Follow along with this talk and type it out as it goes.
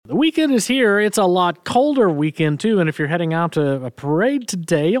Weekend is here. It's a lot colder weekend, too. And if you're heading out to a parade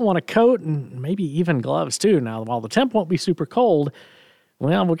today, you'll want a coat and maybe even gloves, too. Now, while the temp won't be super cold,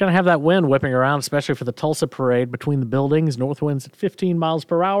 well, we're going to have that wind whipping around, especially for the Tulsa parade between the buildings. North winds at 15 miles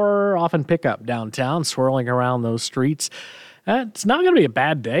per hour often pick up downtown, swirling around those streets. It's not going to be a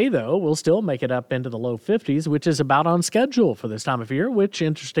bad day, though. We'll still make it up into the low 50s, which is about on schedule for this time of year, which,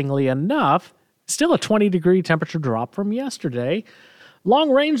 interestingly enough, still a 20-degree temperature drop from yesterday.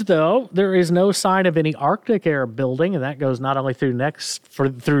 Long range, though, there is no sign of any Arctic air building, and that goes not only through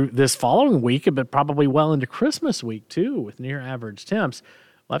this following week, but probably well into Christmas week, too, with near-average temps.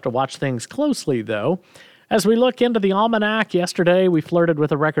 We'll have to watch things closely, though. As we look into the almanac, yesterday we flirted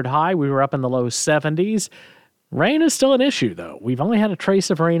with a record high. We were up in the low 70s. Rain is still an issue, though. We've only had a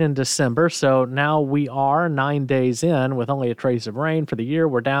trace of rain in December, so now we are 9 days in with only a trace of rain. For the year,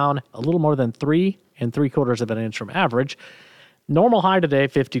 we're down a little more than 3 3/4 of an inch from average. Normal high today,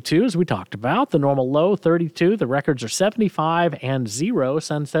 52, as we talked about. The normal low, 32. The records are 75 and 0.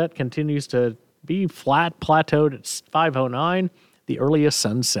 Sunset continues to be flat, plateaued at 5:09, the earliest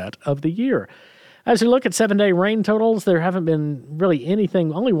sunset of the year. As we look at 7-day rain totals, there haven't been really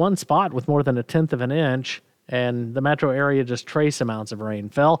anything, only one spot with more than 1/10 of an inch, and the metro area just trace amounts of rain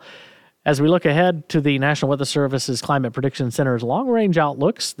fell. As we look ahead to the National Weather Service's Climate Prediction Center's long-range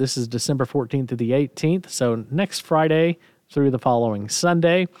outlooks, this is December 14th through the 18th, so next Friday through the following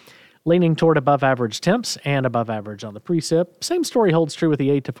Sunday, leaning toward above average temps and above average on the precip. Same story holds true with the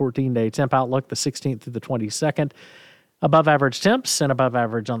 8 to 14-day temp outlook, the 16th through the 22nd. Above average temps and above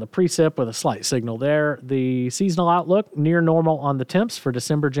average on the precip with a slight signal there. The seasonal outlook, near normal on the temps for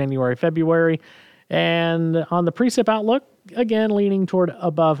December, January, February. And on the precip outlook, again, leaning toward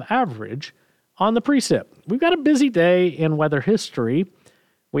above average on the precip. We've got a busy day in weather history.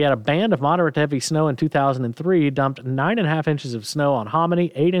 We had a band of moderate to heavy snow in 2003, dumped 9.5 inches of snow on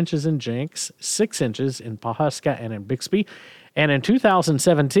Hominy, 8 inches in Jenks, 6 inches in Pawhuska and in Bixby. And in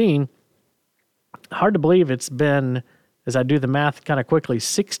 2017, hard to believe it's been, as I do the math kind of quickly,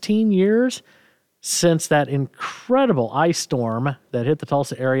 16 years since that incredible ice storm that hit the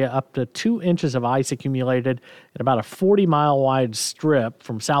Tulsa area. Up to 2 inches of ice accumulated in about a 40-mile wide strip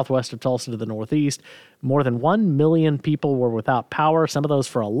from southwest of Tulsa to the northeast. More than 1 million people were without power, some of those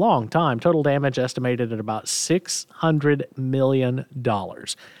for a long time. Total damage estimated at about $600 million.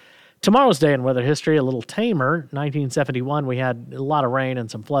 Tomorrow's day in weather history, a little tamer. 1971, we had a lot of rain and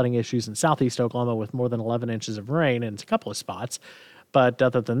some flooding issues in southeast Oklahoma with more than 11 inches of rain in a couple of spots. But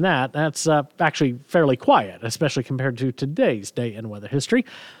other than that, that's actually fairly quiet, especially compared to today's day in weather history.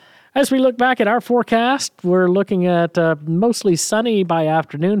 As we look back at our forecast, we're looking at mostly sunny by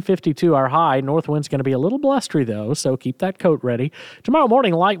afternoon, 52 our high. North wind's going to be a little blustery, though, so keep that coat ready. Tomorrow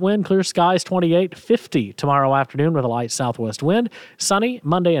morning, light wind, clear skies, 28, 50 tomorrow afternoon with a light southwest wind. Sunny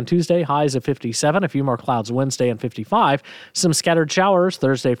Monday and Tuesday, highs of 57, a few more clouds Wednesday and 55. Some scattered showers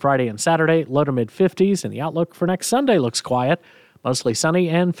Thursday, Friday, and Saturday, low to mid-50s, and the outlook for next Sunday looks quiet. Mostly sunny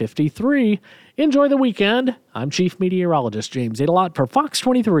and 53. Enjoy the weekend. I'm Chief Meteorologist James Adelot for Fox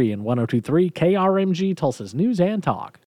 23 and 102.3 KRMG, Tulsa's News and Talk.